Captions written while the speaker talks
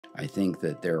I think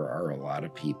that there are a lot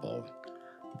of people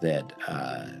that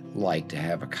like to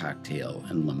have a cocktail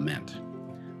and lament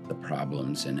the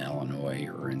problems in Illinois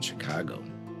or in Chicago.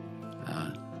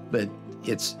 But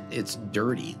it's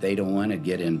dirty. They don't want to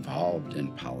get involved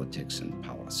in politics and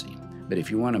policy. But if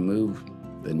you want to move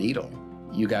the needle,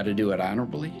 you got to do it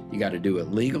honorably. You got to do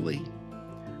it legally.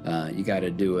 You got to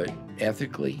do it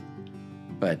ethically.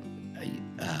 But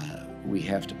we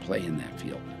have to play in that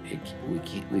field.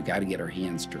 We've got to get our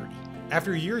hands dirty.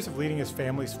 After years of leading his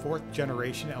family's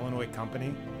fourth-generation Illinois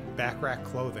company, Bachrach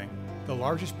Clothing, the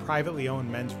largest privately owned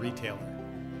men's retailer,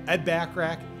 Ed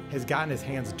Bachrach has gotten his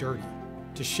hands dirty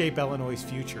to shape Illinois'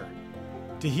 future.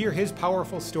 To hear his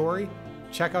powerful story,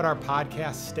 check out our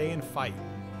podcast, Stay and Fight,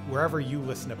 wherever you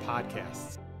listen to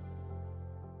podcasts.